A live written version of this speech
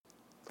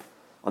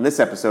On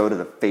this episode of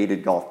the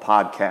Faded Golf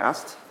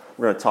Podcast,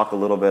 we're going to talk a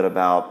little bit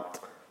about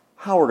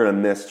how we're going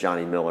to miss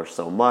Johnny Miller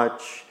so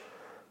much,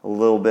 a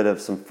little bit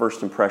of some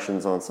first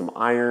impressions on some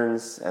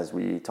irons, as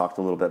we talked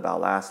a little bit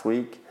about last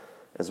week,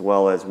 as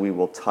well as we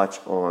will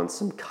touch on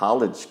some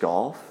college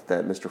golf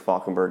that Mr.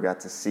 Falkenberg got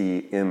to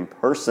see in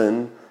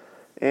person,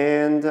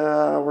 and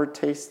we're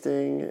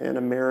tasting an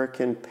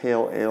American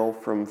Pale Ale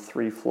from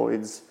Three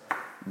Floyds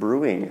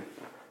Brewing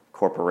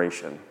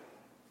Corporation.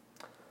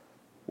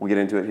 We'll get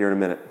into it here in a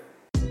minute.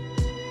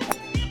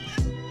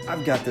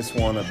 I've got this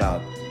one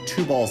about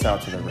 2 balls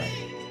out to the right.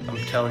 I'm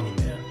telling you,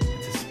 man,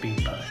 it's a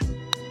speed putt.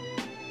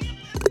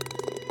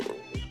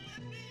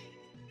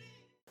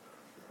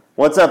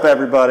 What's up,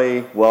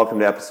 everybody? Welcome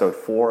to episode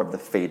 4 of the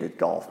Faded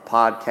Golf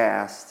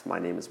Podcast. My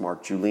name is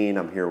Mark Julien.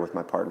 I'm here with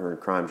my partner in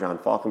crime, John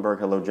Falkenberg.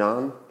 Hello,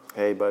 John.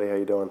 Hey, buddy. How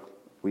you doing?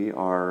 We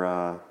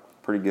are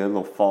pretty good. A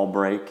little fall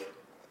break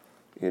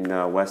in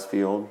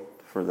Westfield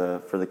for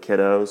the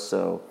kiddos.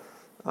 So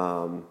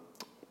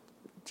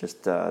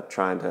just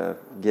trying to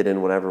get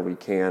in whatever we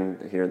can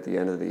here at the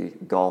end of the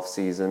golf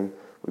season.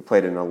 We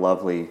played in a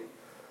lovely,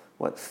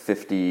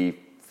 50,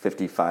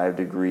 55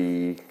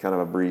 degree, kind of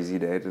a breezy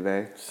day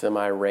today.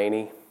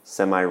 Semi-rainy.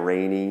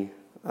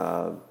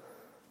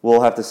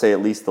 We'll have to say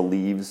at least the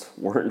leaves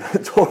weren't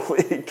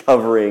totally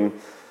covering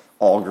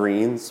all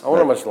greens. I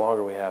wonder how much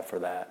longer we have for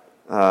that.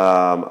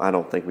 I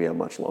don't think we have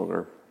much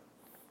longer,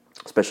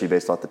 especially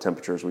based off the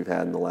temperatures we've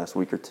had in the last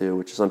week or two,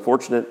 which is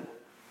unfortunate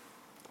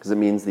because it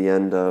means the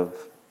end of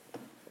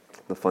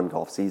the fun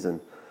golf season.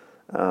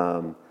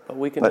 But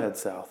we can head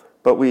south.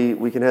 But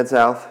we can head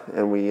south,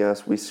 and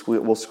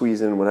we'll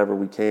squeeze in whatever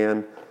we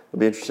can. It'll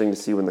be interesting to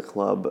see when the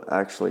club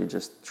actually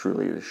just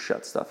truly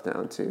shut stuff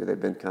down too. They've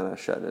been kind of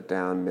shutting it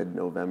down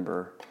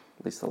mid-November,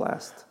 at least the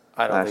last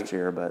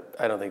year. But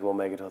I don't think we'll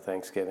make it till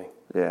Thanksgiving.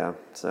 Yeah,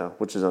 so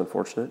which is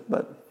unfortunate,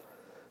 but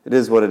it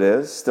is what it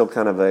is. Still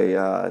kind of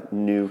a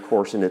new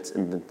course in its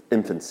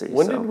infancy.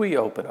 When did we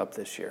open up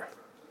this year?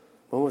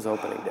 When was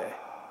opening day?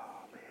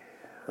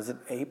 Was it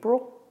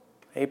April?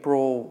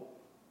 April,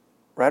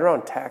 right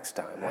around tax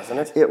time, wasn't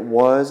it? It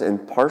was,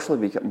 and partially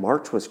because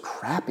March was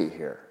crappy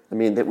here. I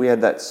mean, that we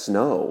had that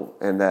snow,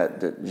 and that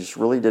just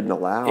really didn't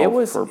allow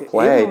for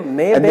play. It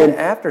may have been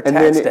after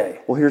tax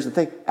day. Well, here's the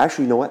thing.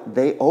 Actually, you know what?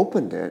 They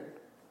opened it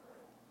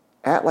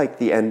at like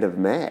the end of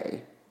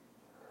May,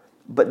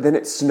 but then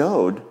it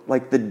snowed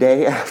like the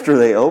day after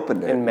they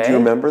opened it. In May? Do you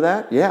remember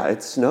that? Yeah,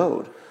 it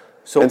snowed.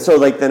 So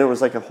then it was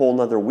like a whole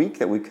nother week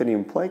that we couldn't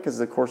even play because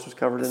the course was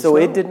covered in snow. So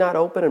it did not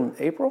open in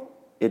April?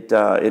 It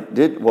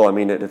did. Well, I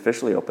mean, it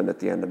officially opened at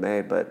the end of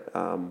May, but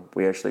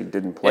we actually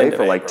didn't play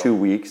for like 2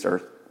 weeks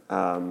or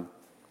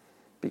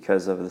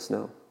because of the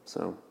snow.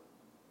 So,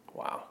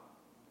 wow,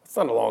 it's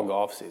not a long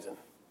golf season.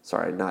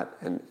 Sorry, not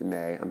in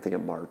May. I'm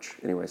thinking March.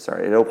 Anyway,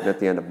 sorry. It opened at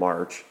the end of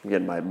March. I'm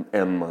getting my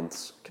M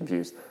months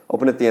confused.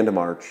 Opened at the end of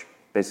March,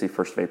 basically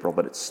 1st of April,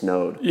 but it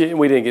snowed. Yeah,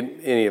 we didn't get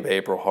any of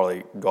April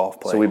hardly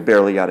golf play. So we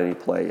barely got any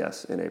play,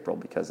 in April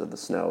because of the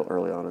snow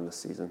early on in the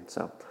season.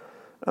 So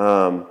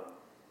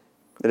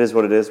it is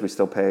what it is. We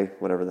still pay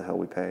whatever the hell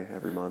we pay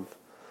every month.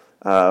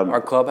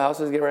 Our clubhouse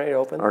is getting ready to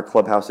open? Our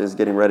clubhouse is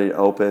getting ready to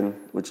open,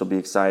 which will be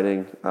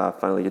exciting.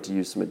 Finally get to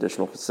use some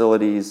additional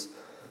facilities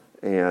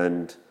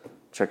and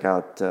check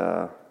out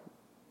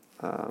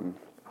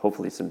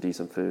hopefully some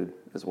decent food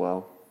as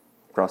well.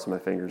 Crossing my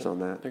fingers on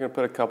that. They're going to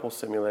put a couple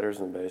simulators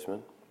in the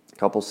basement. A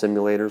couple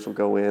simulators will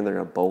go in. They're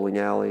going to have a bowling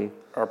alley.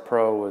 Our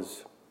pro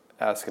was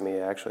asking me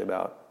actually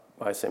about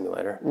my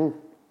simulator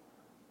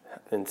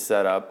and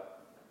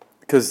setup.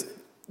 Because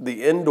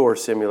the indoor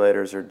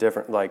simulators are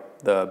different.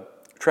 Like the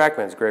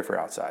TrackMan's great for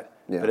outside,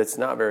 but it's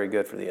not very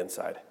good for the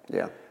inside.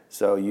 Yeah.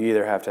 So you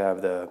either have to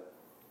have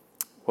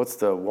what's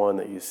the one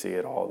that you see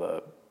at all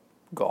the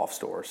golf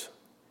stores?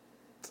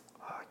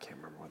 Oh, I can't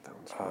remember what that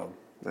one's called.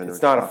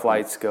 It's not a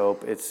flight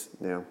scope. It's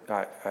I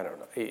don't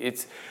know.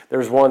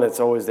 There's one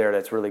that's always there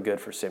that's really good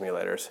for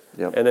simulators.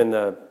 Yep. And then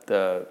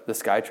the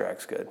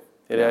SkyTrack's good.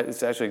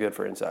 It's actually good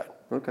for inside.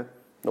 Okay.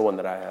 The one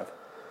that I have.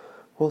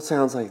 Well, it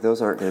sounds like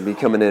those aren't going to be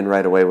coming in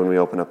right away when we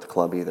open up the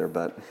club either.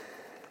 But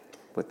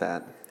with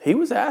that, he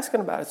was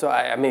asking about it. So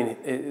I mean,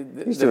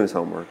 he's doing his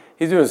homework.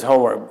 He's doing his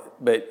homework,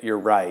 but you're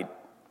right,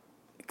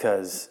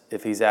 because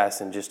if he's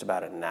asking just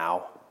about it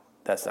now,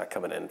 that's not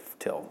coming in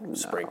till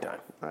springtime.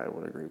 I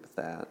would agree with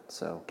that.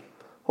 So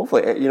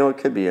hopefully, it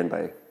could be in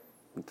by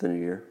the new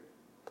year.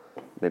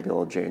 Maybe a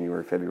little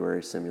January,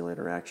 February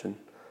simulator action.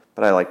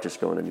 But I like just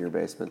going into your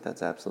basement.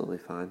 That's absolutely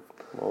fine.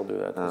 We'll do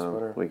that this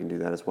winter. We can do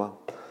that as well.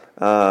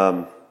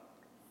 Kind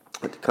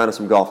of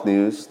some golf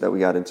news that we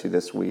got into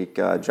this week.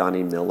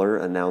 Johnny Miller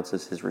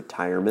announces his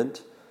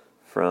retirement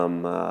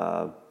from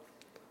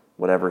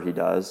whatever he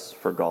does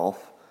for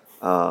golf.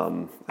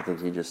 I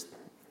think he just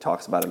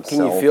talks about himself.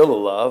 Can you feel the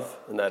love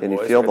in that voice? Can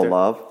you feel the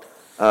love?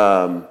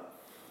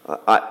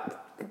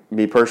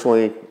 Me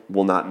personally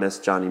will not miss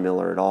Johnny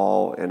Miller at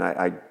all. And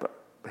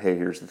hey,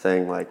 here's the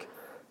thing. Like,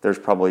 there's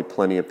probably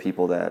plenty of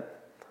people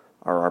that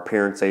our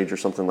parents' age or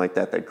something like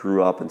that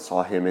grew up and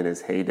saw him in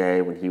his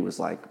heyday when he was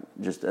like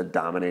just a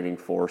dominating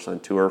force on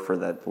tour for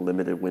that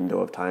limited window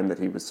of time that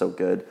he was so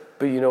good.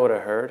 But you know what I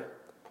heard?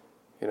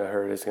 You know, I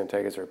heard he's going to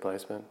take his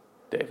replacement,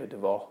 David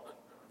Duvall.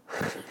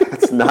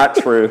 That's not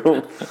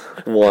true.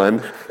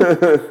 One,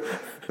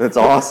 that's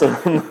awesome.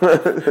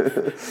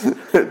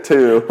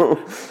 Two,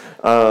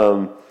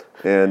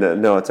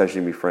 no, it's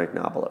actually going to be Frank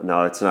Nobilo.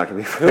 No, it's not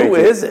going to be Frank. Who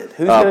is it?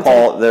 Who's going to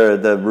Paul?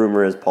 The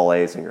rumor is Paul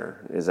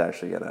Azinger is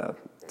actually going to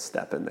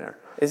step in there.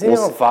 Is he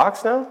on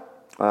Fox now?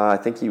 I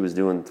think he was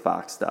doing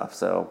Fox stuff,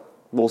 so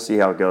we'll see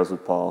how it goes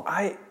with Paul.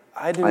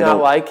 I do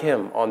not like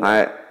him on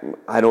that.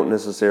 I don't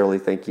necessarily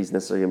think he's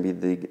necessarily going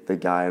to be the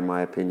guy in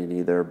my opinion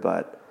either,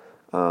 but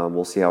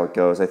we'll see how it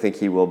goes. I think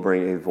he will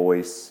bring a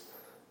voice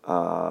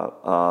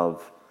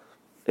of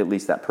at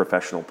least that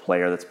professional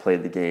player that's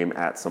played the game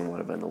at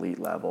somewhat of an elite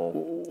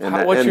level.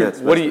 How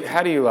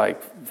do you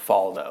like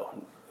Faldo?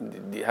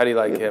 How do you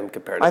like him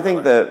compared to I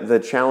think the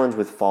challenge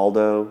with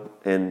Faldo,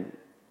 and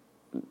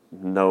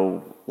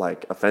no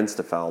like offense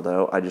to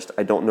Faldo,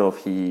 I don't know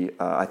if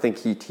I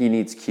think he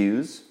needs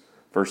cues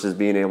versus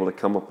being able to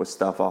come up with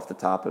stuff off the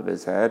top of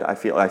his head. I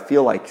feel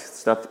like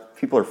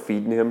people are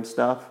feeding him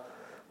stuff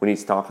when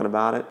he's talking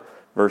about it,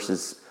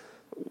 versus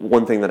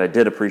one thing that I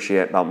did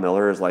appreciate about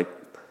Miller is like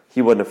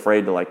he wasn't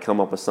afraid to like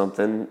come up with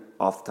something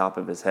off the top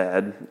of his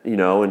head,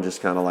 and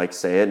just kind of like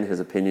say it and his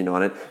opinion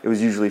on it. It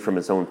was usually from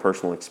his own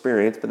personal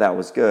experience, but that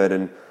was good.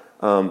 And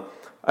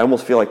I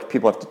almost feel like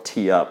people have to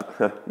tee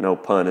up, no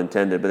pun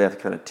intended, but they have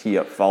to kind of tee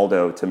up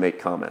Faldo to make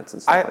comments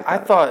and stuff like that. I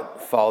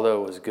thought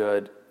Faldo was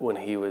good when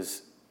he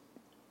was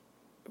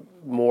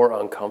more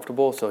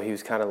uncomfortable, so he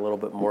was kind of a little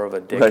bit more of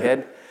a dickhead.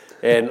 Right.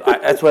 And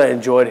that's what I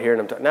enjoyed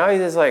hearing him talk. Now he's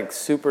this like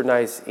super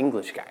nice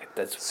English guy.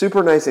 That's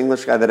super nice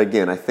English guy that,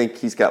 again, I think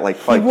he's got like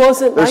he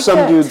wasn't there's like some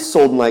that. Dudes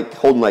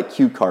holding like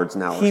cue cards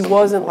now. He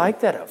wasn't like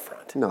that up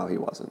front. No, he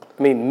wasn't.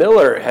 I mean,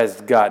 Miller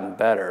has gotten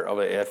better.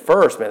 At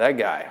first, man, that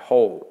guy,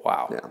 oh,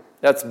 wow. Yeah.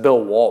 That's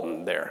Bill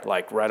Walton there,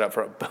 like right up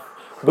front.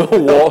 Bill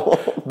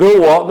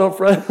Walton up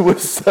front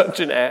was such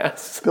an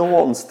ass. Bill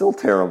Walton's still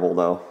terrible,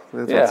 though.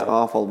 That's what's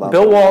awful about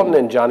Bill Walton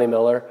and Johnny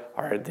Miller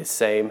are the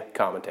same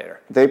commentator.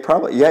 They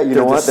probably, you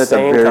know what? That's a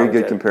very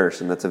good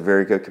comparison. That's a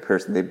very good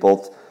comparison. They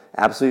both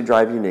absolutely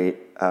drive you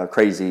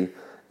crazy,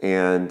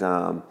 and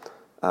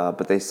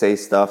but they say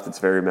stuff that's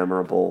very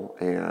memorable.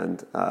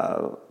 And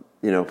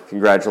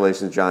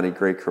congratulations, Johnny,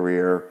 great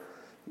career.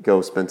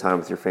 Go spend time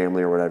with your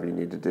family or whatever you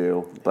need to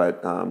do.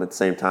 But at the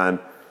same time,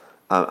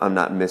 I'm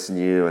not missing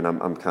you, and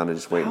I'm kind of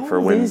just waiting for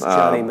when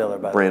Johnny Miller,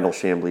 Brandel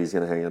Chamblee is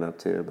going to hang it up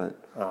too. But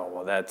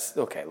that's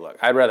okay. Look,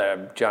 I'd rather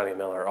have Johnny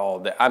Miller all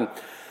day. I'm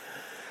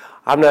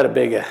not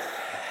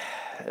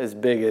as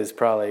big as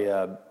probably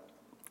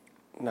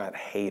not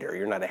hater.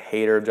 You're not a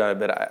hater of Johnny,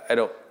 but I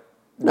don't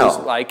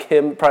like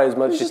him probably as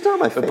much. He's just not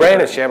my favorite. But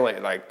Brandon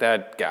Chamblee, like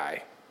that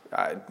guy,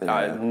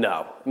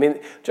 no. I mean,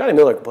 Johnny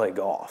Miller can play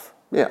golf.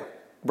 Yeah.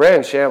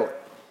 Brandon Chamblee.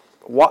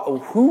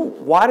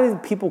 Why do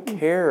people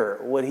care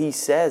what he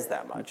says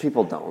that much?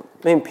 People don't.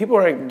 I mean, people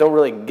don't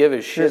really give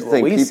a shit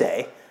what we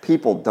say.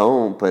 People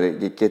don't, but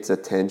it gets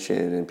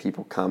attention, and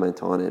people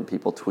comment on it, and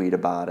people tweet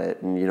about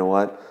it. And you know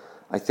what?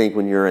 I think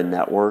when you're a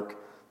network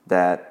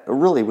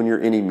really when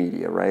you're any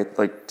media, right?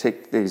 Like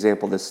take the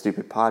example of this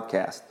stupid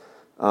podcast.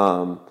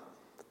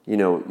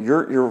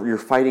 You're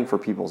fighting for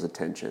people's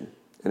attention.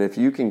 And if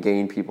you can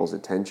gain people's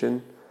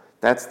attention,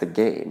 that's the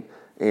game.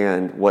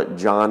 And what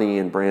Johnny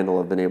and Brandel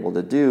have been able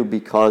to do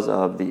because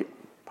of the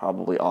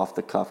probably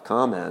off-the-cuff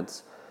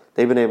comments,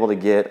 they've been able to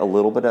get a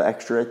little bit of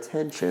extra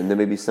attention than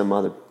maybe some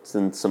other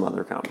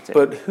commentators.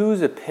 But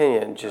whose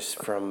opinion,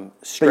 just from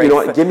straight... But you know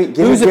what? Give me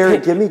Gary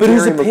McCord. But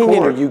whose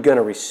opinion are you going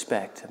to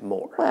respect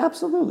more? Well,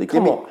 absolutely.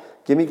 Give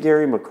me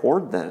Gary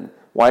McCord then.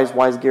 Why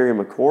is Gary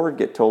McCord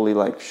get totally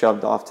like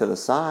shoved off to the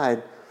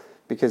side?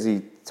 Because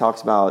he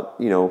talks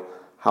about,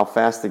 how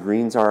fast the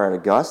greens are at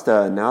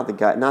Augusta, and now the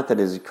guy, not that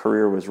his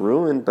career was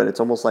ruined, but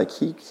it's almost like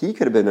he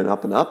could have been an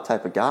up and up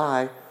type of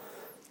guy.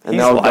 And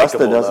he's now Augusta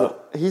doesn't.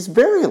 Though. He's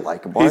very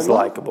likable. He's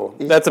likable.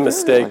 That's a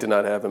mistake to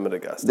not have him at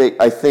Augusta.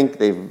 I think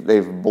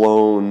they've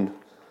blown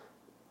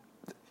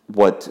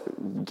what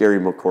Gary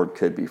McCord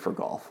could be for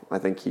golf. I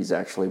think he's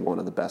actually one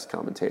of the best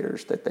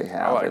commentators that they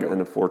have, and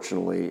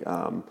unfortunately,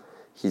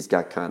 he's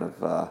got kind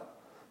of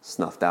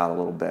snuffed out a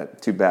little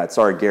bit. Too bad.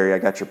 Sorry, Gary. I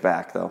got your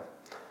back though.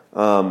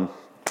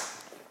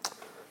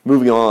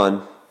 Moving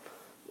on,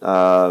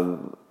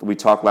 we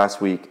talked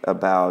last week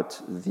about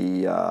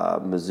the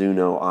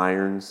Mizuno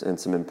irons and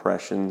some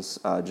impressions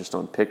just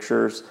on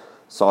pictures.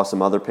 Saw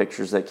some other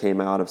pictures that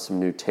came out of some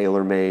new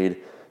TaylorMade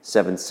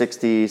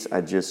 760s. I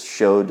just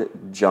showed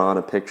John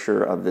a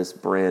picture of this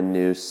brand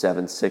new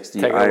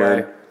 760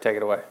 iron. Take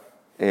it away.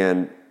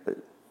 And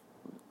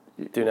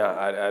do not.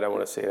 I don't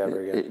want to see it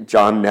ever again.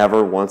 John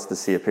never wants to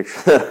see a picture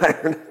of that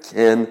iron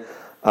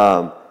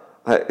again.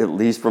 At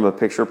least from a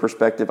picture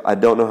perspective, I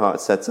don't know how it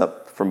sets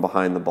up from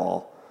behind the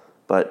ball,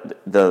 but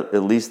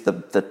at least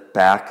the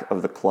back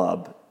of the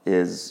club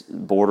is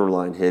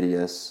borderline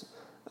hideous.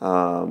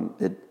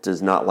 It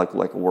does not look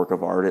like a work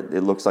of art.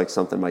 It looks like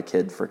something my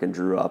kid freaking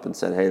drew up and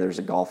said, hey, there's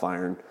a golf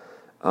iron.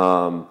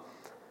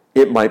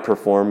 It might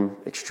perform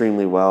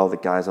extremely well. The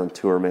guys on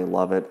tour may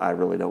love it. I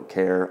really don't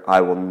care.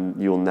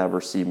 You'll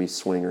never see me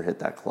swing or hit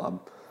that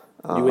club.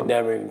 You would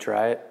never even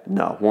try it?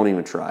 No, won't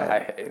even try it. I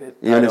hate it.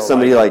 Even if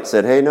somebody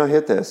said, hey, no,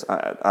 hit this.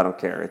 I don't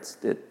care.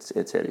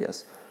 It's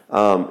hideous.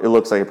 It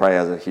looks like it probably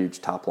has a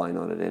huge top line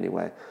on it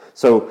anyway.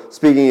 So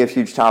speaking of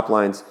huge top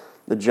lines,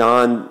 the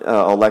John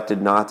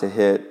elected not to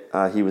hit.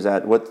 He was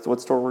at,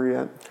 what store were you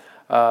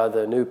at?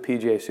 The new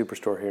PGA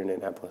Superstore here in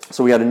Indianapolis.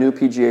 So we had a new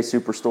PGA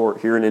Superstore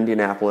here in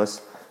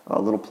Indianapolis. A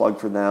little plug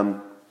for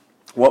them.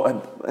 Why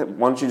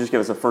don't you just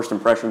give us a first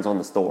impressions on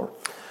the store?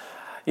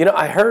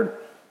 I heard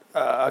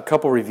a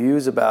couple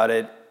reviews about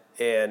it,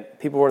 and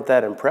people weren't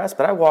that impressed.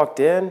 But I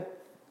walked in,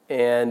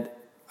 and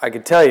I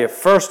could tell you,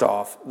 first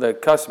off, the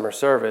customer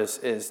service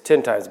is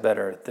 10 times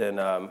better than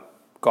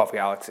Golf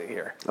Galaxy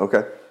here.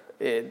 Okay.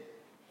 It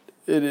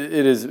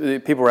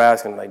is. People were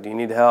asking, like, do you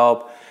need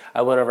help?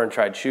 I went over and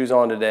tried shoes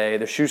on today.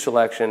 The shoe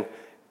selection,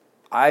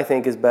 I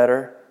think, is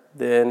better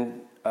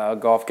than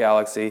Golf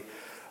Galaxy.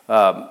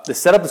 The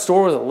setup of the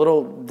store was a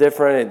little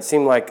different. It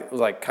seemed like it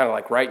was kind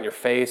of right in your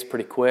face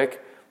pretty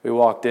quick. We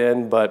walked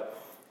in, but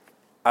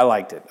I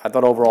liked it. I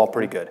thought overall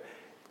pretty good.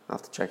 I'll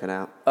have to check it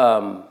out.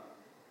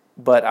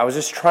 But I was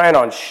just trying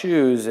on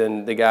shoes,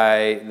 and the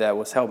guy that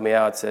was helping me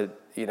out said,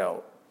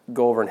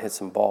 go over and hit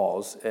some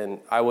balls. And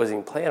I wasn't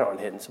even planning on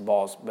hitting some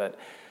balls, but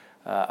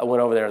I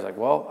went over there and I was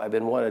like, well, I've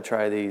been wanting to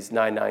try these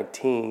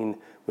 919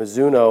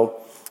 Mizuno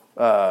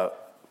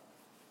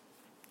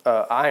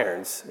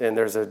irons, and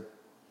there's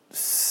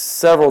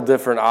several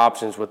different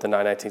options with the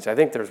 919s. I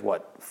think there's,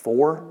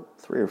 4?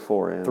 3 or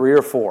 4, yeah. 3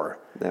 or 4.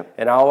 Yeah.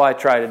 And all I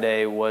tried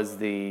today was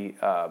the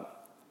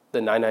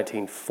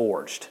 919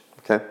 forged.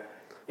 Okay.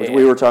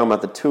 We were talking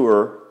about the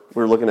tour.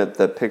 We were looking at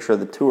the picture of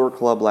the tour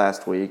club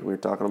last week. We were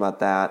talking about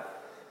that.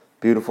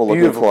 Beautiful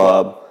looking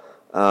club.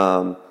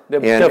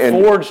 The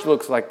forged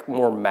looks like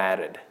more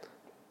matted.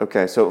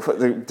 Okay, so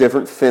the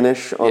different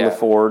finish on the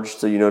forged,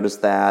 so you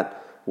noticed that.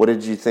 What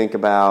did you think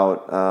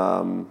about,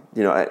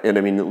 and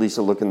I mean, at least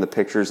look in the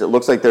pictures. It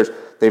looks like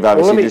they've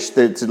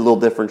obviously it's a little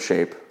different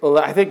shape. Well,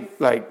 I think,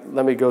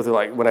 let me go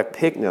through, when I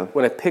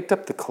picked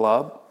up the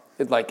club,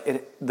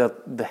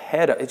 the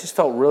head, it just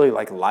felt really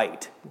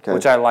light,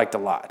 which I liked a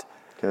lot.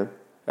 Okay.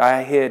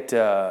 I hit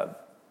the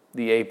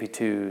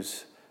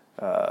AP2s,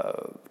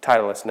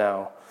 Titleist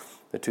now,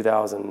 the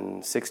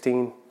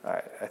 2016,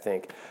 I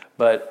think.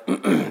 But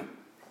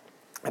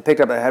I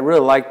picked up, I really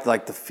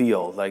liked the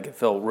feel, it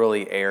felt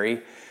really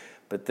airy.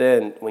 But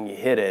then when you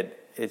hit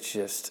it, it's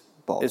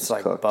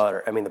like cooked.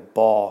 butter. I mean, the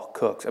ball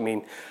cooks. I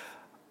mean,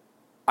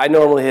 I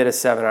normally hit a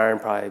 7-iron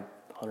probably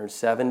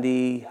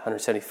 170,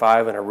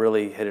 175, and I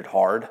really hit it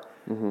hard.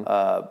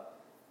 Mm-hmm.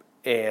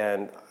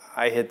 And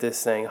I hit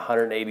this thing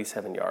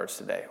 187 yards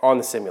today on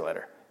the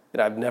simulator.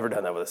 And I've never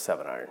done that with a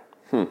 7-iron.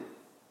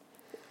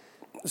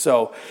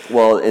 So,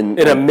 and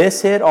a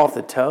miss hit off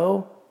the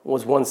toe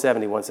was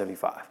 170,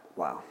 175.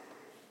 Wow.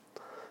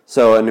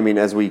 So, and I mean,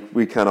 as we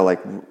kind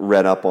of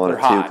read up on it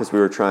too, because we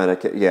were trying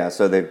to,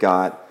 so they've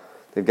got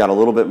a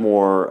little bit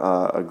more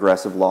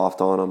aggressive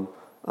loft on them,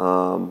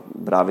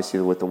 but obviously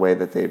with the way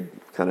that they've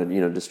kind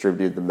of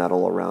distributed the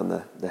metal around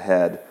the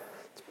head,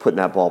 it's putting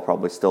that ball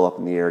probably still up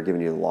in the air,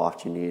 giving you the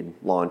loft you need,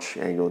 launch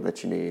angle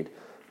that you need.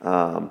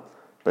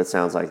 But it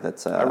sounds like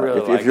that's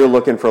if you're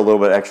looking for a little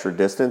bit extra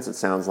distance, it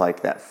sounds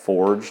like that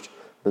forged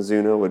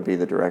Mizuno would be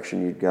the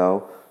direction you'd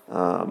go.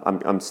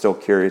 I'm still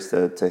curious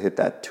to hit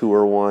that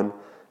tour one.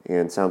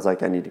 And sounds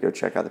like I need to go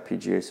check out the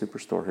PGA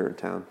Superstore here in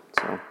town.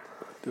 So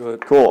do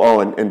it. Cool.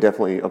 Oh, and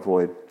definitely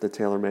avoid the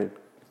TaylorMade.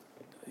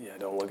 Yeah,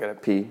 don't look at it.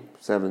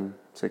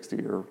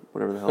 P760 or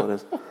whatever the hell it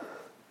is.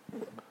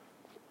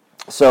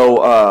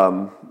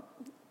 So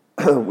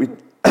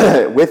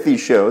with these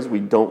shows,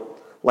 we don't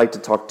like to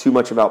talk too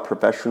much about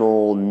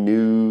professional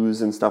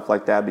news and stuff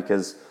like that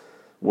because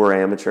we're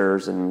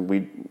amateurs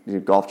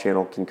and Golf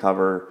Channel can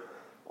cover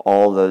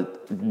all the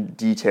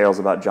details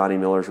about Johnny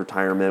Miller's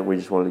retirement. We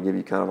just wanted to give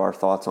you kind of our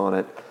thoughts on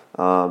it,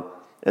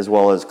 as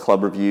well as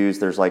club reviews.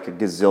 There's a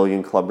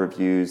gazillion club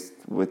reviews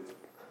with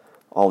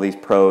all these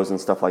pros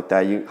and stuff like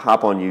that. You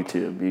hop on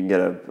YouTube, you can get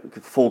a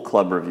full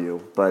club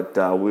review. But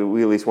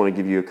we at least want to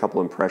give you a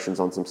couple impressions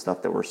on some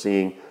stuff that we're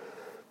seeing.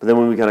 But then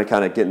when we kind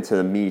of get into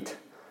the meat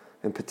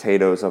and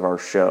potatoes of our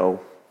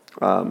show,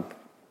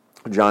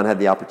 John had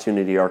the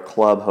opportunity. Our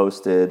club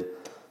hosted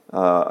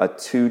a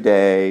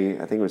 2-day,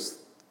 I think it was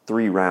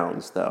 3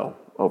 rounds, though,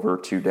 over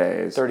 2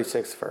 days.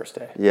 36 the first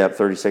day. Yep,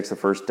 36 the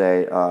first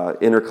day.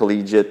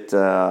 Intercollegiate,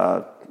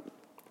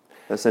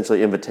 essentially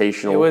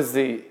invitational. It was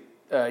the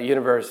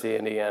University of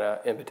Indiana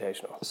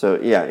Invitational. So,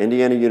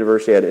 Indiana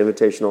University had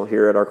invitational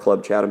here at our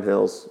club, Chatham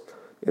Hills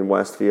in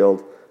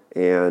Westfield.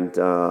 And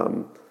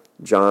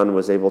John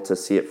was able to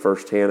see it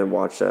firsthand and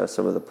watch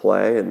some of the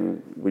play.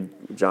 And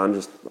John,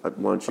 why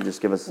don't you just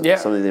give us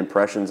some of the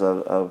impressions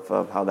of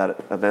how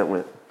that event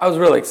went? I was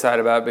really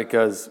excited about it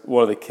because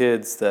one of the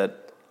kids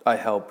that I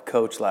helped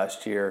coach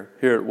last year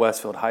here at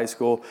Westfield High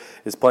School,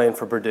 is playing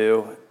for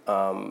Purdue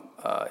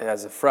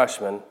as a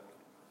freshman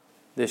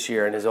this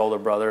year, and his older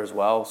brother as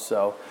well.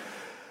 So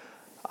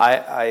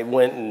I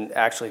went and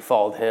actually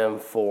followed him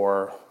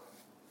for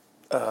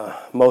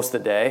most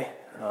of the day.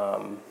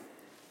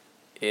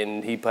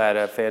 And he had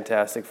a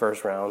fantastic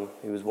first round.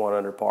 He was 1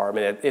 under par. I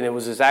mean, and it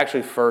was his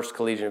actually first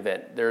collegiate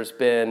event. There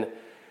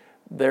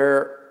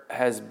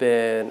has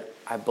been,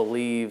 I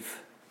believe,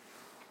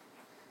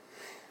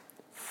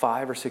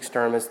 5 or 6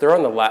 tournaments. They're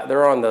on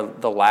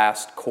the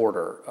last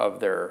quarter of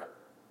their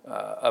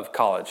of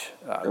college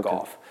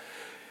golf.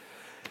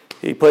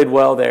 He played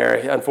well there.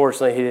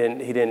 Unfortunately,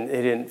 he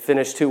didn't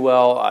finish too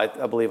well. I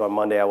believe on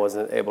Monday I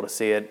wasn't able to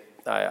see it.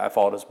 I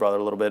followed his brother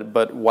a little bit,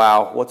 but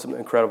wow, what some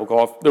incredible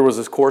golf! There was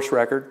this course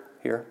record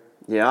here.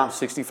 Yeah,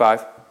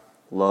 65.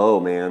 Low,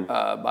 man.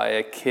 By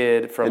a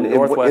kid from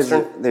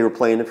Northwestern. They were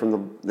playing it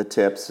from the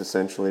tips,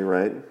 essentially,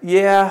 right?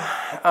 Yeah.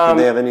 Did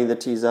they have any of the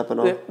tees up at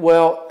all?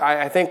 Well,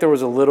 I think there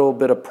was a little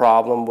bit of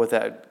problem with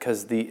that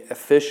because the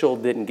official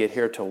didn't get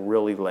here till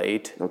really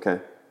late. Okay.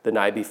 The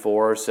night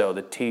before, so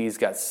the tees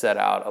got set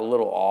out a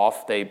little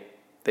off. They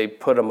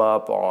put them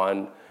up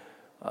on,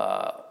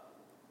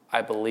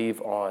 I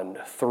believe, on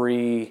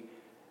 3,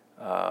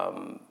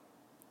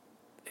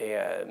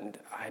 and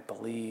I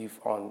believe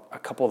on a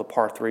couple of the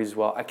par 3s as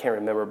well. I can't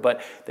remember,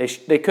 but they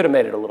could have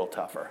made it a little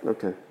tougher.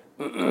 Okay.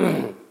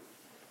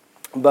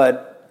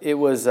 But it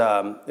was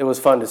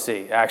fun to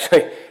see.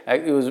 Actually,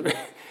 it was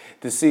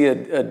to see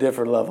a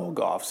different level of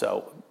golf.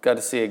 So got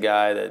to see a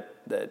guy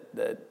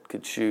that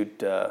could shoot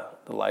the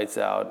lights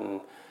out,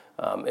 and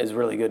it's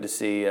really good to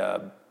see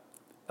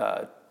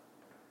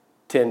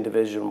 10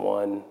 Division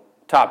I,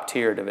 top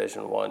tier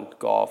Division I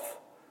golf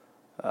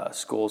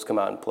schools come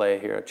out and play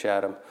here at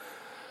Chatham.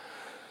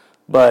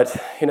 But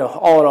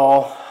all in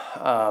all,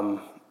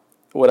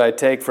 what I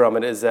take from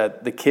it is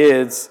that the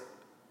kids,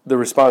 the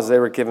response they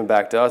were giving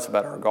back to us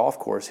about our golf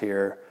course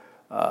here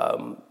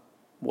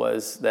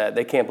was that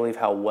they can't believe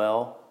how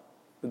well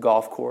the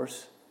golf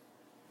course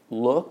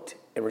looked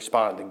and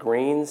responded to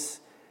greens,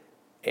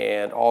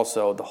 and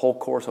also the whole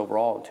course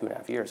overall in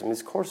 2.5 years. I mean,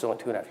 this course is only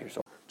 2.5 years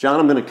old. John,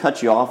 I'm going to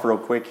cut you off real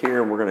quick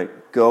here, and we're going to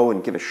go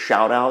and give a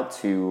shout out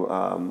to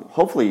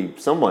hopefully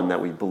someone that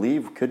we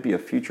believe could be a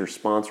future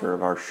sponsor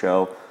of our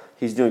show.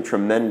 He's doing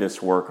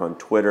tremendous work on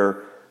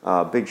Twitter.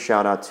 Big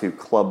shout out to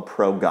Club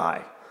Pro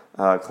Guy.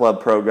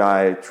 Club Pro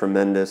Guy,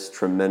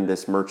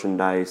 tremendous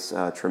merchandise,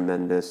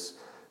 tremendous,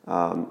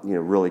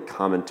 really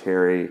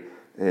commentary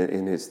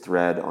in his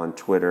thread on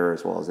Twitter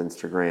as well as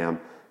Instagram.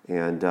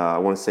 And I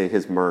want to say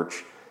his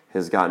merch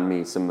has gotten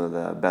me some of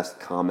the best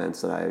comments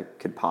that I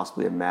could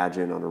possibly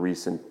imagine on a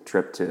recent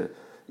trip to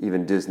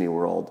even Disney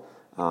World.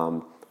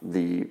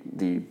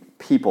 The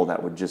people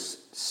that would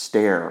just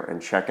stare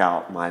and check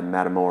out my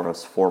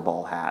Matamoros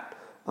 4-ball hat.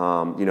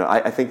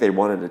 I think they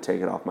wanted to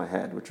take it off my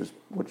head, which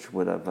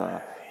would have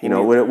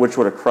which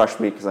would have crushed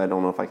me because I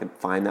don't know if I could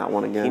find that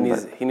one again.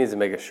 He needs to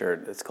make a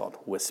shirt that's called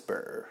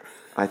Whisper.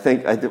 I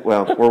think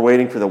we're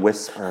waiting for the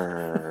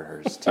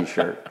Whispers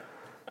t-shirt.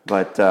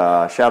 But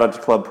shout out to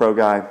Club Pro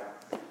Guy.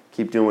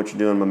 Keep doing what you're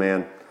doing, my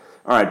man.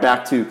 All right,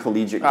 back to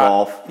collegiate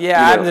golf.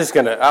 Yeah, I'm just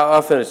gonna.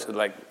 I'll finish.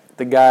 Like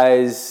the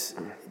guys,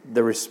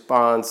 the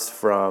response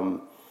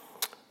from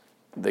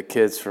the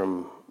kids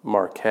from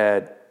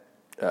Marquette,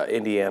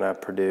 Indiana,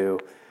 Purdue.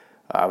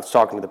 I was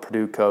talking to the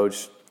Purdue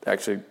coach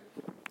actually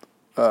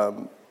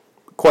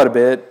quite a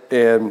bit,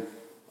 and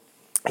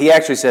he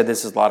actually said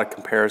this is a lot of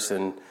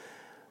comparison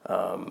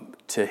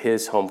to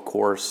his home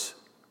course,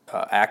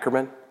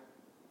 Ackerman.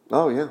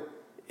 Oh yeah.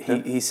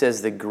 He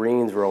says the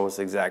greens were almost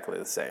exactly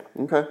the same.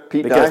 Okay.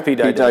 Pete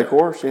Dye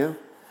course, yeah.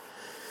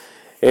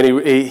 And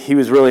he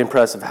was really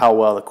impressed with how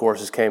well the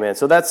courses came in.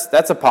 So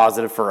that's a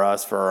positive for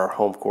us for our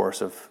home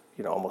course of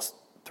almost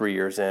 3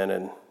 years in,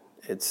 and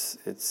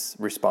it's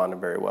responded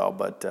very well.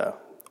 But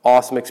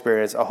awesome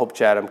experience. I hope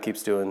Chatham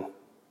keeps doing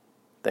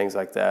things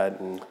like that,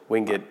 and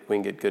we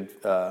can get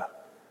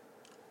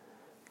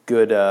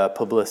good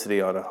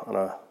publicity on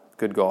a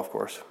good golf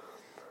course.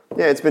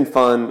 Yeah, it's been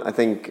fun. I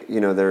think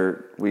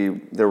there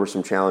were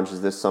some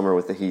challenges this summer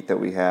with the heat that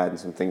we had and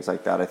some things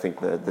like that. I think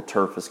the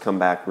turf has come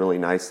back really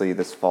nicely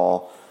this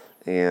fall,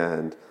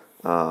 and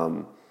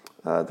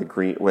the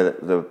green,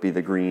 whether it be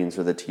the greens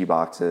or the tee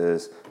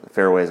boxes, the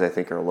fairways I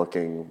think are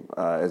looking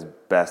probably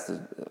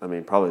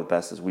the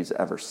best as we've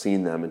ever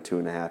seen them in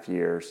 2.5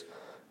 years,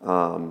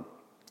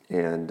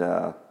 and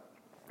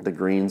the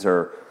greens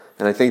are.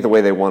 And I think the way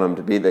they want them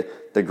to be,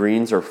 the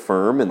greens are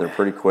firm and they're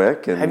pretty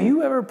quick. And have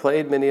you ever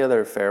played many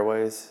other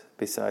fairways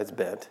besides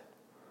bent?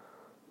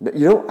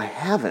 I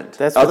haven't.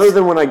 Other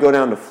than when I go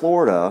down to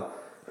Florida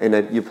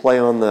and you play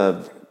on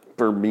the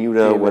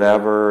Bermuda,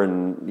 whatever,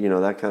 and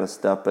that kind of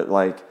stuff. But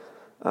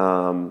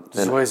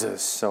this ways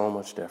is so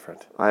much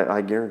different.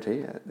 I guarantee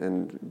it.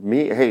 And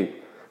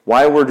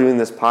while we're doing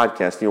this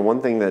podcast,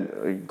 one thing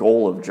a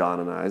goal of John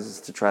and I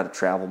is to try to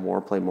travel more,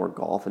 play more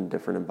golf in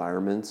different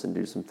environments, and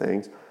do some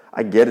things.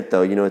 I get it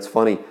though. It's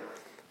funny.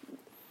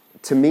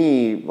 to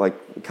me,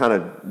 like kind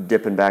of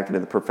dipping back into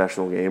the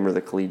professional game or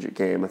the collegiate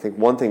game, I think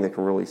one thing that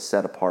can really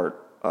set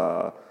apart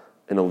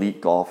an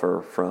elite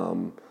golfer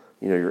from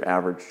your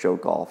average Joe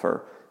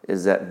golfer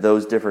is that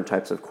those different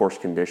types of course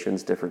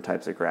conditions, different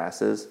types of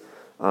grasses.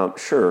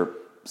 Sure,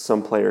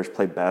 some players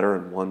play better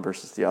in one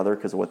versus the other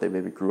because of what they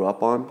maybe grew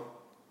up on,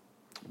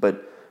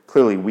 but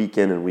clearly week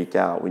in and week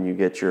out, when you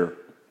get your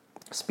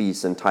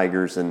Spieths and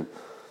Tigers and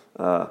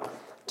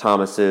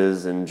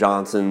Thomases and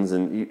Johnsons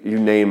and you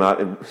name out,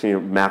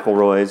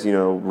 McIlroys,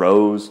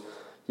 Rose,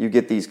 you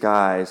get these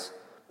guys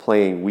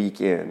playing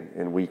week in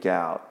and week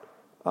out,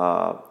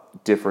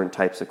 different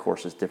types of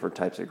courses, different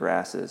types of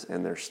grasses,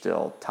 and they're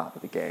still top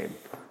of the game.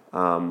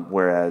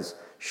 Whereas,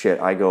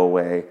 I go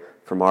away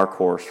from our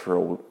course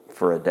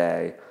for a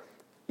day,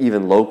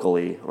 even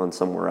locally on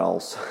somewhere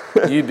else.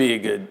 You would be a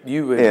good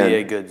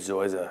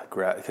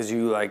Zoysia because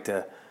you like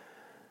to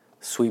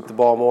sweep the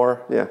ball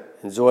more. Yeah.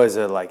 And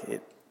Zoysia, like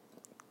it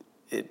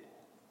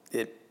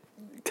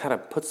kind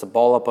of puts the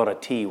ball up on a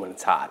tee when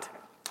it's hot.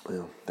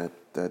 Well,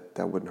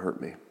 that wouldn't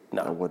hurt me.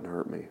 No. That wouldn't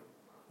hurt me.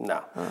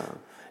 No.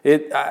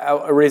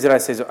 A reason I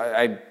say so,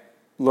 I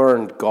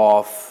learned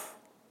golf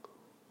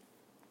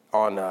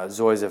on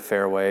Zoysia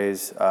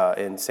fairways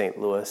in St.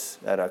 Louis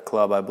at a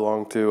club I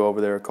belong to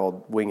over there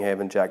called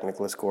Winghaven Jack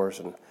Nicklaus course,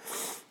 and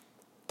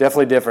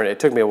definitely different. It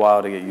took me a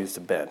while to get used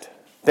to bent.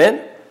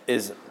 Bent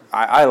is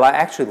I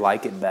actually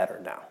like it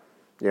better now.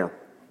 Yeah.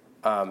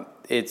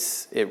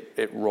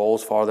 It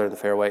rolls farther in the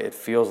fairway. It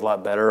feels a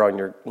lot better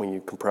when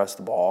you compress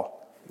the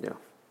ball. Yeah.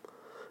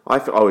 I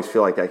always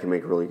feel like I can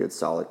make really good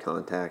solid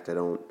contact. I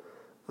don't,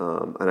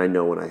 and I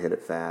know when I hit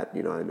it fat.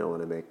 I know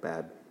when I make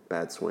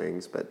bad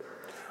swings, but.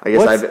 I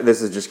guess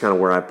this is just kind of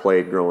where I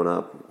played growing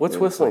up. What's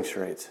Whistling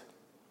Straits?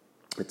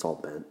 It's all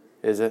bent.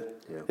 Is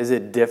it? Yeah. Is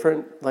it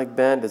different, like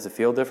bent? Does it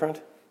feel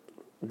different?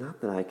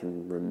 Not that I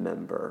can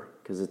remember,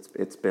 because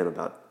it's been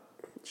about,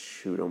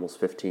 almost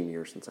 15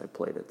 years since I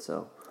played it.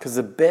 So. Because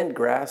the bent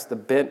grass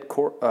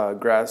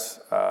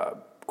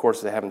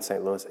course they have in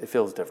St. Louis, it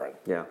feels different.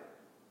 Yeah.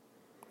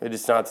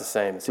 It's not the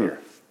same as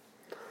here.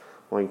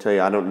 Well, I can tell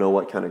you, I don't know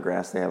what kind of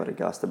grass they have at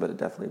Augusta, but it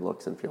definitely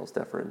looks and feels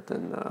different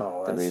than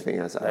anything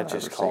else I've ever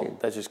seen.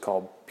 That's just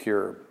called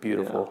pure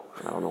beautiful.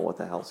 Yeah, I don't know what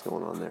the hell's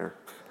going on there.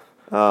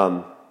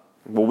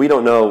 Well, we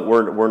don't know.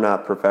 We're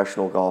not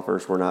professional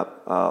golfers. We're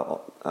not.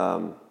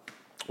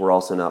 We're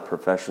also not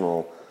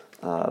professional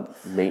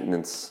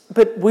maintenance.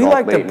 But we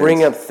like to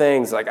bring up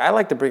things. Like I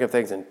like to bring up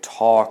things and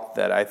talk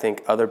that I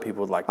think other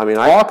people would like to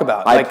talk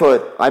about. I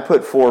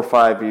put 4 or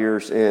 5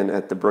 years in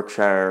at the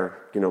Brookshire,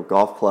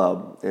 golf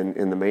club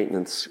in the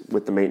maintenance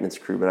with the maintenance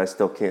crew, but I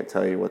still can't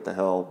tell you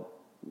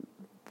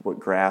what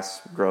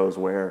grass grows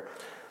where.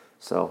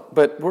 So,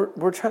 but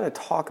we're trying to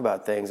talk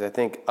about things. I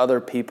think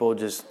other people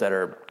just that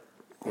are,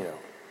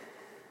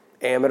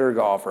 amateur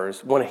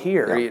golfers want to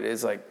hear. Yeah.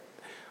 It's like.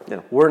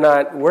 Yeah. We're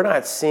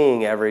not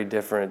seeing every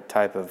different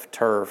type of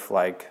turf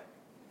like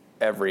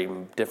every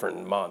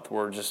different month.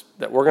 We're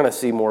going to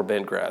see more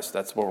bent grass.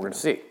 That's what we're going to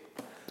see.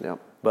 Yeah.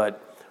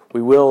 But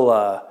we will.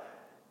 I'm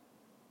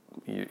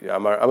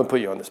going to put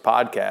you on this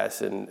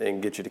podcast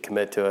and get you to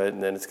commit to it,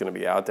 and then it's going to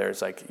be out there.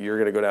 It's like you're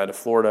going to go down to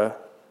Florida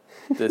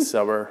this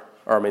summer,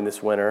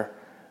 this winter,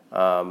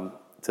 to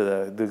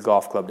the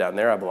golf club down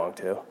there I belong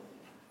to,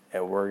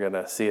 and we're going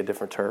to see a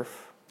different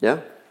turf. Yeah.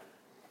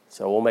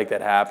 So we'll make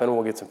that happen.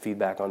 We'll get some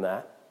feedback on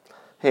that.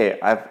 Hey,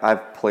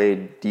 I've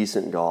played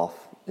decent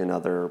golf in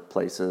other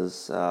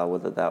places. I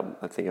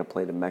think I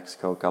played in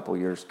Mexico a couple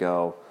years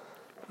ago.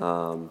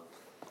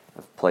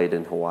 I've played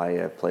in Hawaii.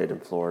 I've played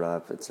in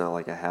Florida. It's not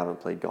like I haven't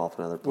played golf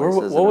in other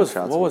places. What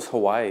was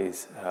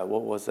Hawaii's?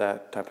 What was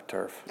that type of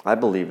turf? I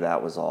believe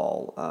that was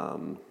all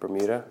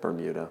Bermuda.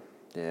 Bermuda,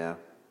 yeah.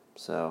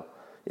 So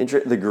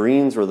the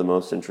greens were the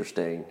most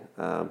interesting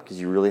because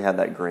you really had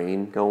that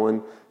grain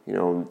going,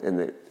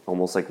 and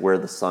almost like where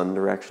the sun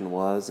direction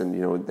was,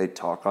 and they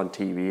talk on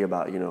TV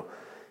about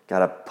got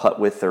to putt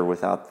with or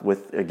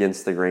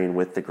against the grain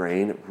with the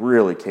grain. It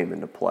really came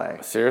into play.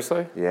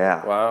 Seriously?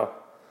 Yeah. Wow.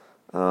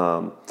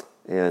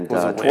 And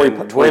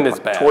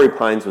Torrey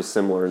Pines was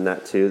similar in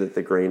that too. That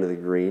the grain of the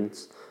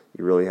greens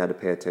you really had to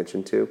pay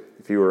attention to.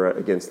 If you were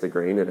against the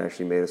grain, it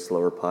actually made a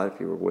slower putt.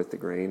 If you were with the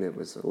grain, it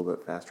was a little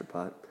bit faster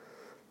putt.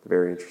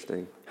 Very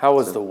interesting. How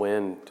was the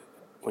wind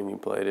when you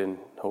played in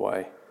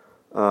Hawaii?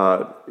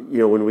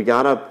 When we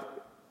got up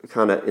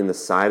kind of in the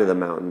side of the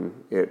mountain,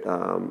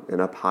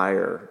 and up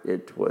higher,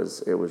 it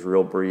was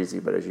real breezy.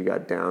 But as you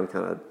got down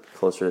kind of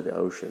closer to the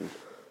ocean,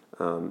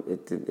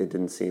 it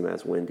didn't seem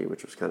as windy,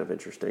 which was kind of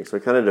interesting. So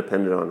it kind of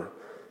depended on,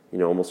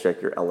 almost like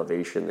your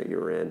elevation that you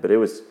were in. But it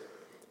was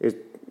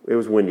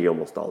windy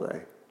almost all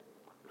day.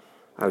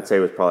 I would say it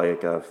was probably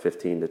like a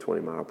 15 to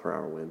 20 mile per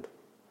hour wind.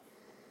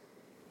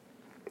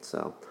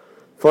 So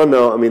fun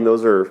though. I mean,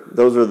 those are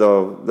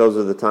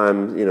the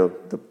times,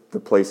 the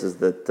places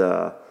that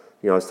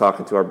I was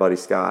talking to our buddy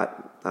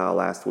Scott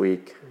last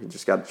week. He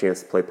just got a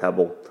chance to play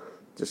Pebble,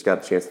 just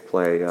got a chance to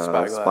play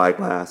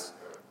Spyglass.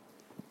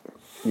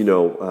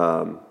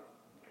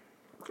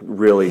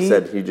 Really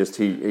said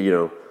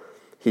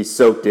he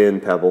soaked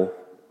in Pebble,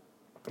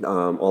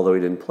 Although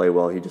he didn't play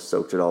well, he just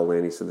soaked it all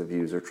in. He said the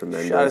views are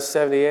tremendous. Shot a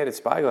 78 at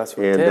Spyglass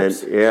from and tips.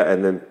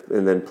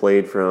 then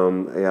played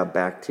from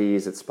back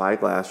tees at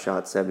Spyglass,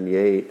 shot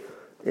 78,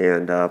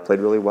 and played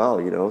really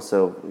well.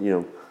 So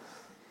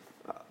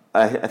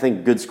I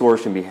think good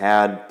scores can be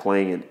had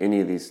playing at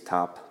any of these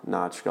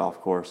top-notch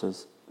golf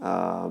courses,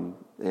 and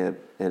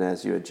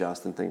as you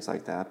adjust and things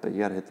like that. But you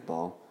got to hit the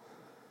ball,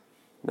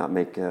 not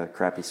make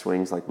crappy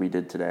swings like we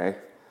did today.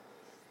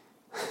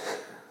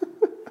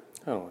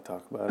 I don't want to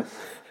talk about it.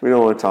 We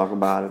don't want to talk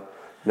about it.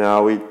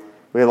 No, we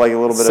had like a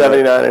little bit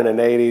 79 and an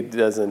 80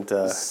 doesn't.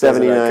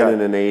 79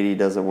 and an 80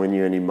 doesn't win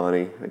you any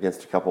money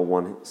against a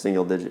couple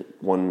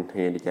single-digit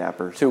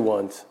handicappers. 2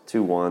 1s.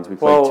 2 1s.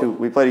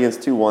 We played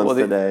against 2 1s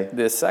today.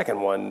 The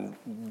second one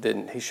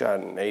didn't. He shot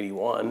an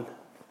 81.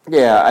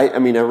 Yeah, I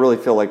mean, I really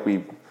feel like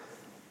we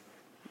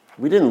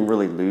didn't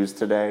really lose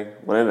today.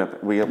 What ended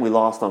up we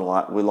lost on a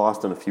lot. We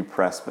lost on a few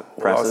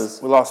presses.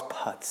 We lost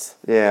putts.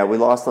 Yeah, we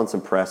lost on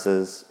some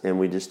presses, and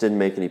we just didn't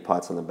make any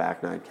putts on the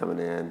back nine coming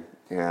in,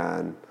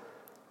 and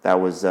that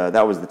was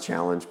the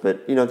challenge.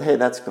 But hey,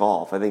 that's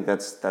golf. I think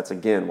that's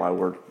again why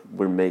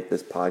we make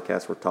this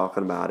podcast. We're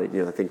talking about it.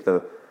 I think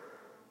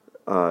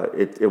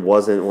it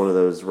wasn't one of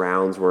those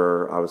rounds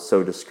where I was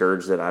so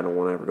discouraged that I don't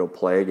want to ever go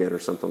play again or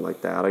something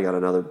like that. I got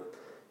another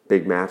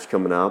big match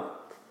coming up.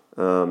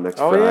 Next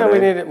Friday. Yeah, we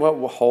need it.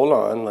 Well, hold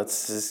on.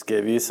 Let's just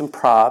give you some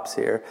props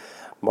here.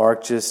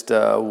 Mark just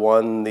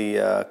won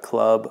the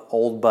club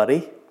Old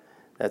Buddy.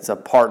 That's a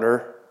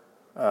partner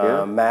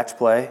match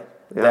play.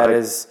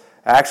 Yeah,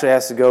 actually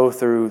has to go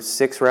through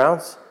 6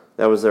 rounds.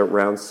 That was at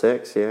round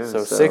 6, yeah.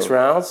 So 6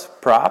 rounds,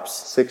 props.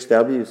 6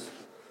 W's.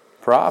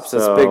 Props,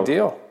 that's a big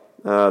deal.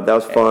 That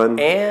was fun.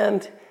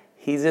 And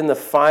he's in the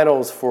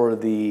finals for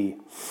the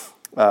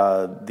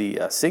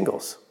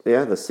singles.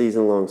 Yeah, the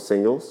season-long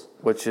singles.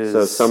 Which is...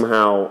 So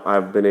somehow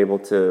I've been able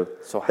to...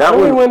 So how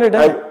did we win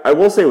today? I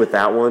will say with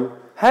that one...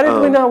 How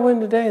did we not win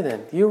today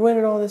then? You're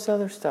winning all this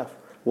other stuff.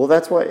 Well,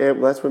 that's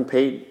when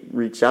Pate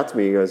reached out to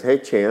me. He goes, "Hey,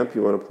 champ,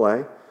 you want to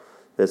play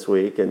this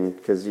week?" And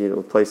because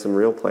play some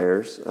real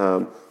players.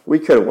 We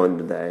could have won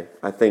today.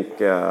 I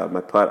think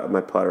my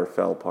putter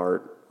fell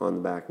apart on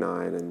the back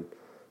nine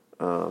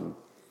and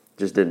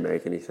just didn't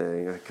make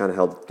anything. I kind of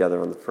held it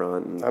together on the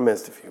front. And, I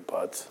missed a few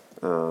putts.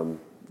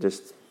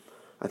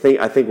 I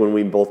think when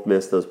we both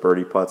missed those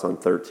birdie putts on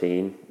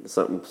 13,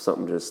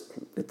 something just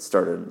it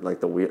started like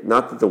the wheel.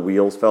 Not that the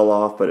wheels fell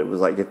off, but it was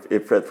like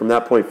if from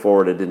that point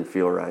forward it didn't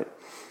feel right.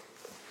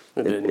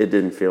 It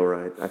didn't feel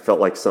right. I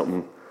felt like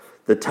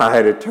the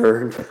tide had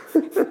turned.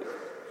 But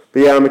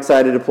yeah, I'm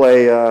excited to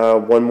play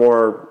one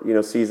more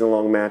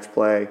season-long match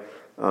play.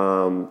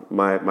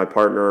 My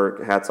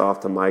partner, hats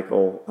off to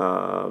Michael.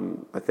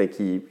 I think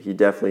he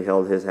definitely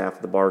held his half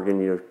of the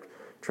bargain.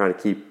 Trying to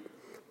keep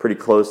pretty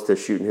close to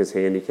shooting his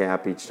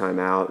handicap each time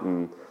out,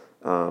 and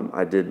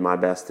I did my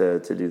best to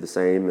do the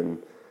same, and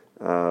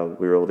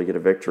we were able to get a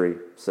victory.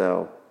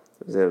 So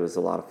it was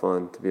a lot of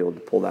fun to be able to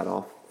pull that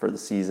off for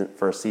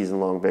a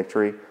season-long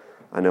victory.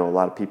 I know a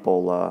lot of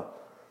people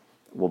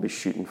will be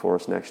shooting for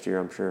us next year,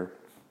 I'm sure.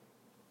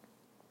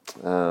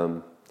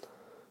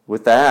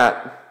 With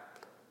that,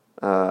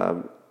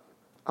 I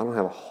don't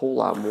have a whole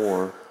lot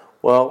more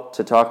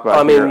to talk about.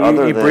 I mean,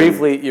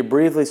 you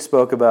briefly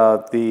spoke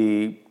about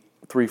the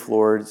Three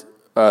Floyds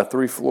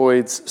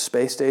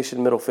Space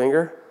Station middle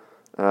finger.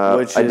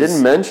 I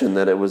didn't mention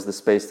that it was the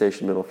Space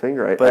Station middle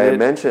finger. I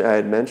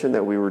had mentioned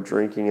that we were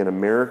drinking an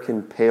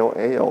American Pale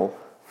Ale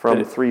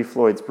from Three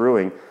Floyds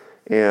Brewing,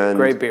 and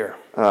great beer.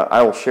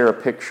 I will share a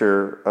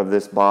picture of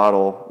this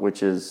bottle,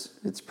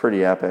 it's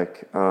pretty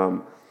epic.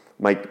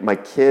 My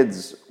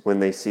kids, when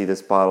they see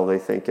this bottle, they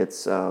think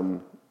it's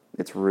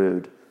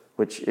rude,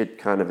 which it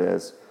kind of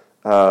is.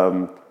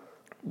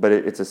 But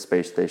it's a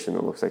space station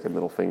that looks like a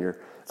middle finger.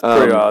 It's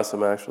pretty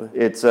awesome, actually.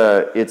 It's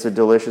a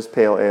delicious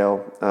pale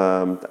ale.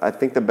 I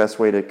think the best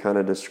way to kind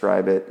of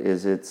describe it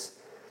is it's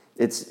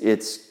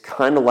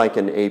kind of like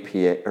an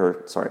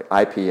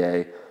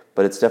IPA,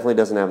 but it definitely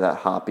doesn't have that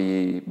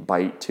hoppy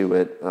bite to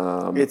it.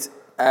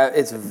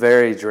 It's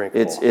very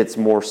drinkable. It's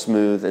more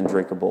smooth and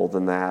drinkable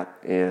than that.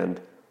 And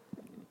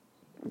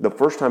the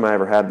first time I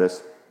ever had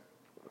this,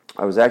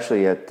 I was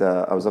actually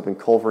I was up in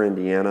Culver,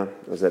 Indiana.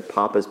 I was at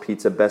Papa's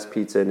Pizza, best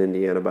pizza in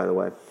Indiana, by the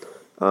way.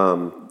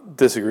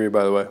 Disagree,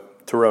 by the way.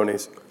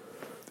 Toroni's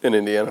in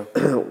Indiana.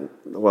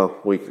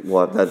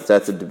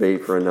 That's a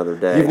debate for another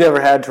day. You've never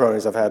had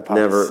Toroni's. I've had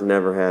Papa's.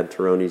 Never had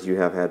Toroni's. You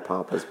have had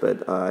Papa's,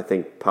 but I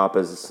think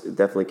Papa's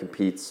definitely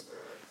competes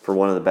for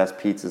one of the best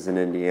pizzas in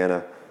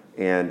Indiana,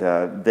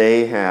 and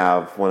they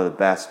have one of the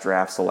best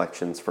draft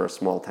selections for a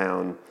small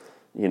town,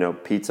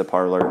 pizza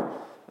parlor,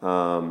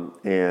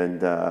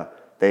 and.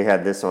 They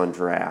had this on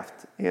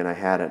draft, and I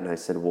had it, and I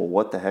said, "Well,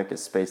 what the heck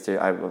is Space Station?"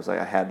 I was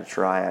like, I had to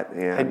try it.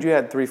 And had you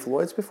had Three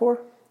Floyds before?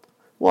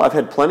 Well, I've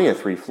had plenty of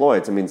Three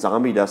Floyds. I mean,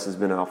 Zombie Dust has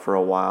been out for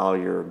a while.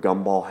 Your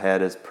Gumball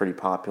Head is pretty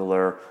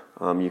popular.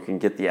 You can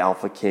get the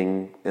Alpha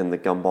King and the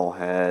Gumball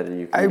Head,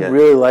 and you can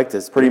really like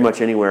this pretty beer. much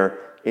anywhere.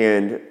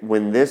 And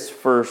when this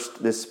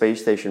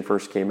space station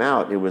first came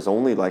out, it was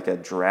only like a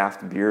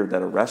draft beer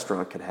that a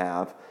restaurant could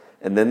have.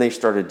 And then they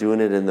started doing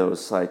it in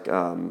those like, I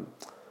don't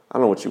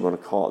know what you want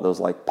to call it, those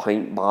like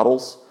pint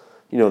bottles,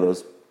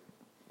 those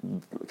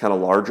kind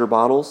of larger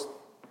bottles.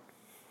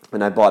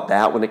 And I bought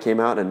that when it came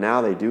out, and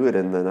now they do it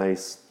in the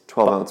nice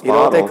 12-ounce bottle. You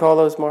know what they call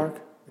those, Mark?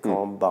 They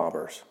call them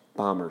bombers.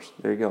 Bombers.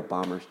 There you go,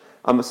 bombers.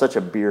 I'm such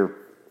a beer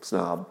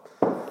snob.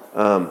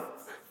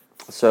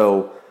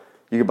 So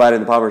you could buy it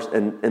in the bombers,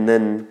 and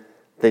then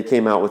they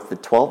came out with the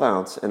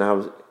 12-ounce,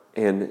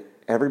 and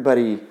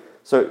everybody.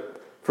 So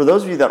for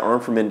those of you that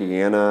aren't from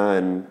Indiana,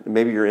 and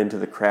maybe you're into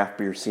the craft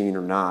beer scene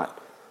or not,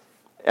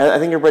 I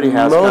think everybody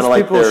has kind of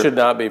like most people should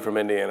not be from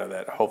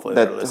Indiana. Hopefully,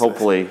 I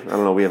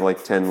don't know. We have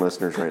like 10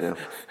 listeners right now,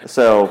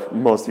 so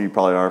most of you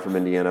probably are from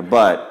Indiana.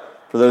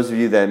 But for those of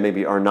you that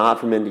maybe are not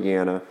from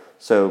Indiana,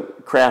 so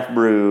craft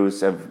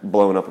brews have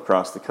blown up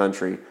across the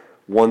country.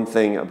 One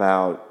thing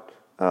about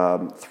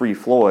Three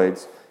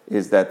Floyds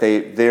is that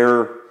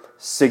their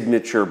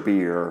signature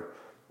beer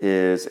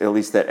is, at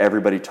least that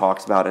everybody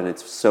talks about, and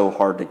it's so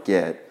hard to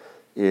get,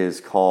 is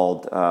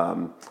called.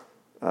 I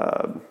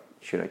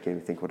can't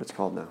even think what it's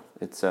called now.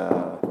 It's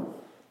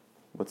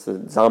what's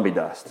the Zombie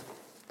Dust?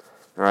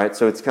 All right,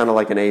 so it's kind of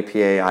like an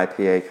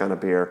IPA kind of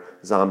beer,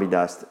 Zombie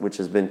Dust, which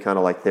has been kind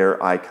of like their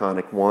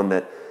iconic one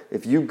that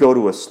if you go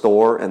to a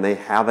store and they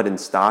have it in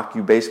stock,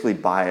 you basically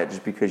buy it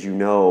just because you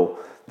know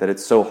that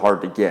it's so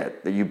hard to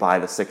get that you buy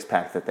the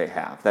 6-pack that they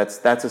have.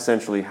 That's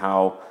essentially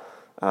how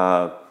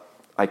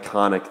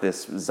iconic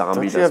this Zombie Dust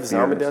beer is. Don't you have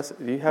Zombie Dust?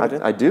 Do you have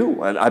it? I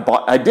do. And I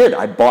bought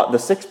the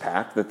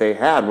 6-pack that they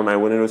had when I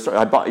went into a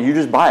store. You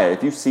just buy it.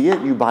 If you see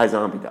it, you buy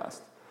Zombie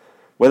Dust,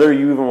 whether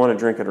you even want to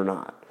drink it or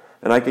not.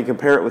 And I can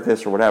compare it with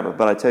this or whatever.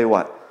 But I tell you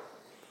what,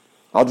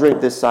 I'll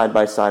drink this side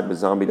by side with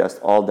Zombie Dust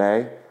all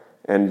day,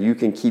 and you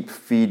can keep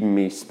feeding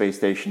me Space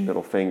Station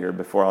Middle Finger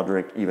before I'll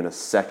drink even a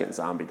second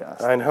Zombie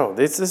Dust. I know.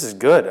 This is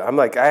good. I'm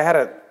like, I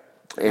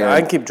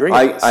can keep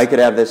drinking this. I could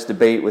have this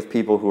debate with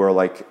people who are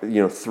like,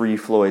 Three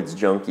Floyds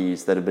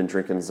junkies that have been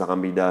drinking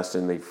Zombie Dust,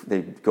 and they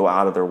go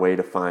out of their way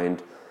to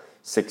find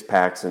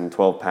 6-packs and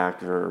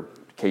 12-packs or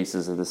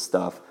cases of this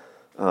stuff.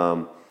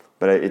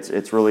 But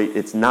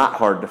it's not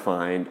hard to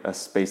find a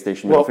Space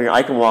Station Middle Finger.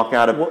 I can walk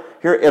out of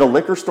here at a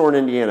liquor store in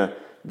Indiana.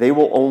 They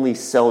will only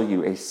sell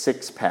you a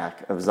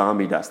 6-pack of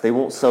Zombie Dust. They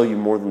won't sell you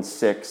more than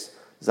 6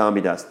 Zombie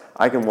Dust.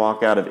 I can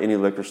walk out of any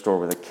liquor store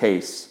with a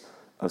case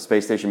of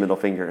Space Station Middle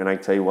Finger, and I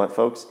can tell you what,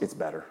 folks, it's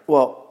better.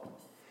 Well,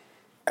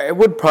 I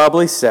would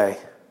probably say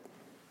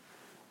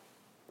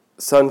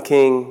Sun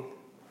King,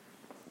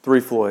 Three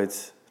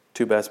Floyds,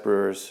 2 best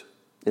brewers.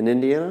 In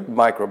Indiana?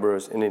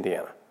 Microbrewers in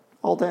Indiana.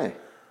 All day.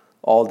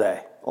 All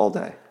day. All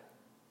day.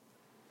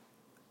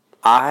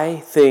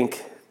 I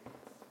think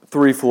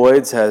Three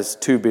Floyds has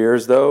 2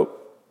 beers, though,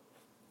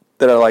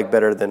 that I like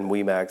better than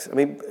Wee-Mac's. I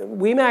mean,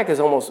 Wee-Mac is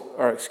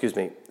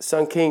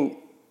Sun King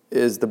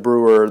is the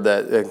brewer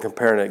that,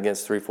 comparing it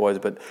against Three Floyds,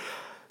 but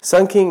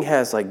Sun King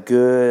has like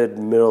good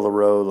middle of the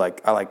road.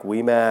 Like I like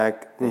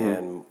Wee-Mac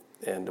and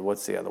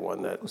what's the other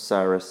one that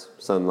Osiris,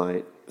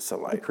 Sunlight,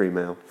 Cream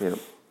Ale. Yeah.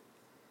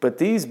 But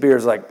these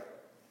beers like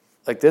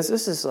this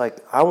is like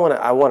I want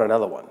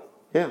another one.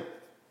 Yeah.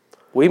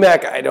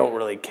 Wee-Mac, I don't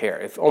really care.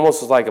 It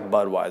almost is like a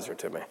Budweiser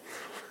to me.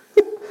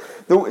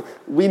 The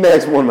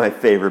Wee-Mac's one of my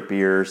favorite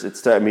beers.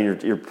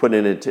 You're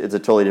putting it it's a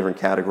totally different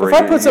category. If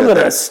I put something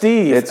in a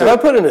Steve, I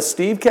put in a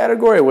Steve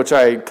category, which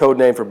I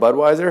codename for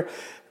Budweiser,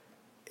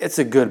 it's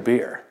a good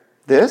beer.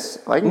 This?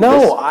 I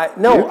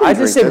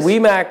just said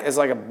Wee-Mac is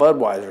like a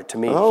Budweiser to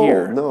me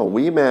here. No,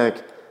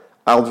 Wee-Mac,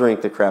 I'll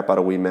drink the crap out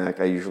of Wee-Mac.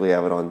 I usually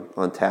have it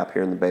on tap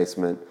here in the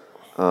basement.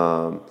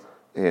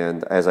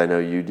 And as I know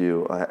you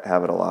do, I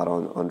have it a lot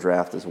on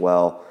draft as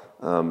well.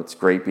 It's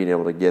great being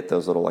able to get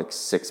those little like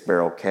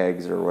 6-barrel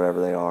kegs or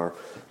whatever they are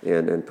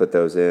and put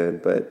those in.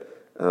 But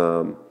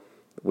I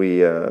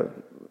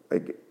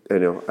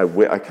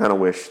kind of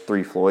wish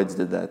Three Floyds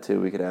did that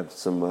too. We could have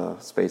some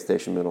Space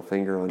Station Middle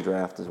Finger on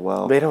draft as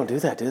well. They don't do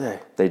that, do they?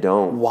 They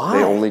don't. Why?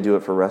 They only do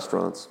it for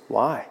restaurants.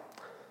 Why?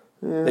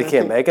 They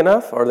can't make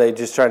enough, or are they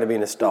just trying to be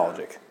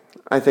nostalgic?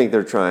 I think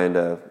they're trying.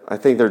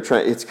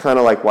 It's kind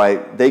of like why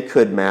they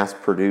could mass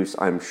produce,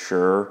 I'm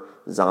sure,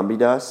 Zombie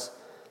Dust.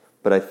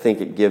 But I think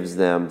it gives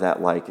them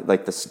that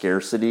like the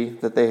scarcity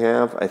that they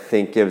have. I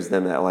think gives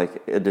them that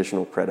like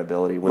additional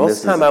credibility. Most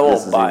of the time I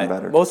won't buy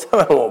it. Most of the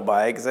time I won't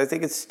buy it because I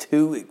think it's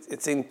too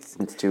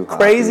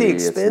crazy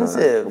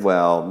expensive.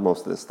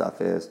 Most of this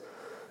stuff is.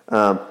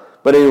 But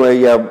anyway,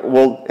 yeah.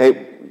 We'll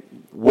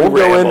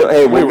go into.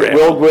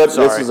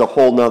 This is a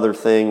whole nother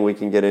thing we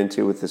can get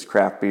into with this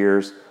craft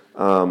beers.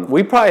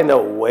 We probably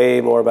know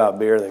way more about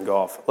beer than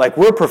golf. Like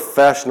we're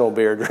professional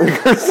beer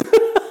drinkers.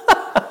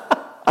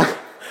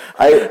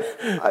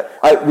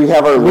 We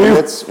have our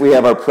limits. We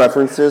have our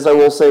preferences, I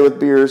will say, with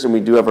beers, and we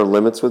do have our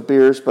limits with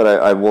beers. But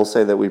I will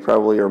say that we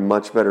probably are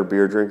much better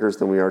beer drinkers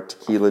than we are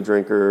tequila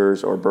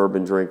drinkers or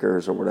bourbon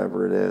drinkers or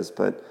whatever it is.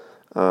 But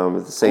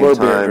at the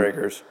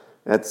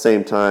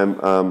same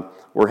time,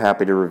 we're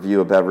happy to review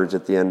a beverage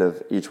at the end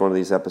of each one of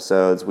these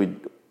episodes.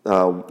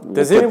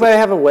 Does anybody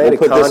have a way to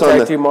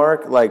contact you,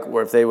 Mark? Like,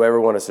 or if they ever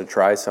want us to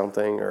try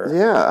something, or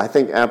yeah, I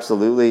think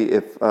absolutely.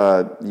 If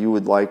you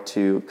would like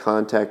to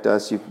contact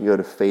us, you can go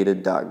to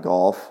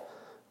faded.golf,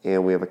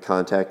 and we have a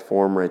contact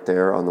form right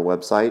there on the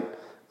website.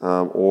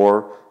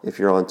 Or if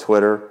you're on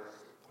Twitter,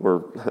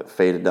 we're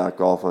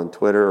faded.golf on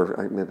Twitter,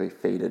 or maybe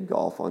Faded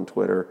Golf on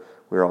Twitter.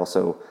 We're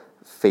also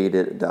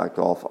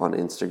faded.golf on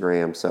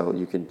Instagram. So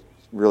you can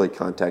really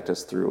contact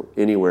us through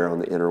anywhere on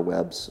the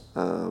interwebs,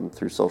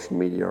 through social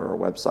media or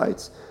our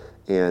websites.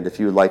 And if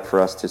you would like for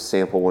us to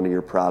sample one of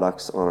your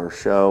products on our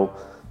show,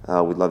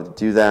 we'd love to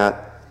do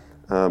that,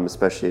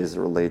 especially as it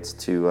relates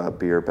to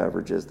beer,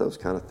 beverages, those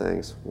kind of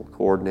things. We'll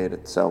coordinate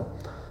it. So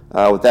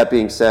with that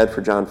being said,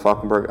 for John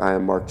Falkenberg, I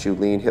am Mark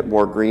Julien. Hit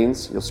more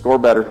greens. You'll score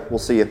better. We'll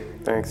see you.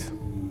 Thanks.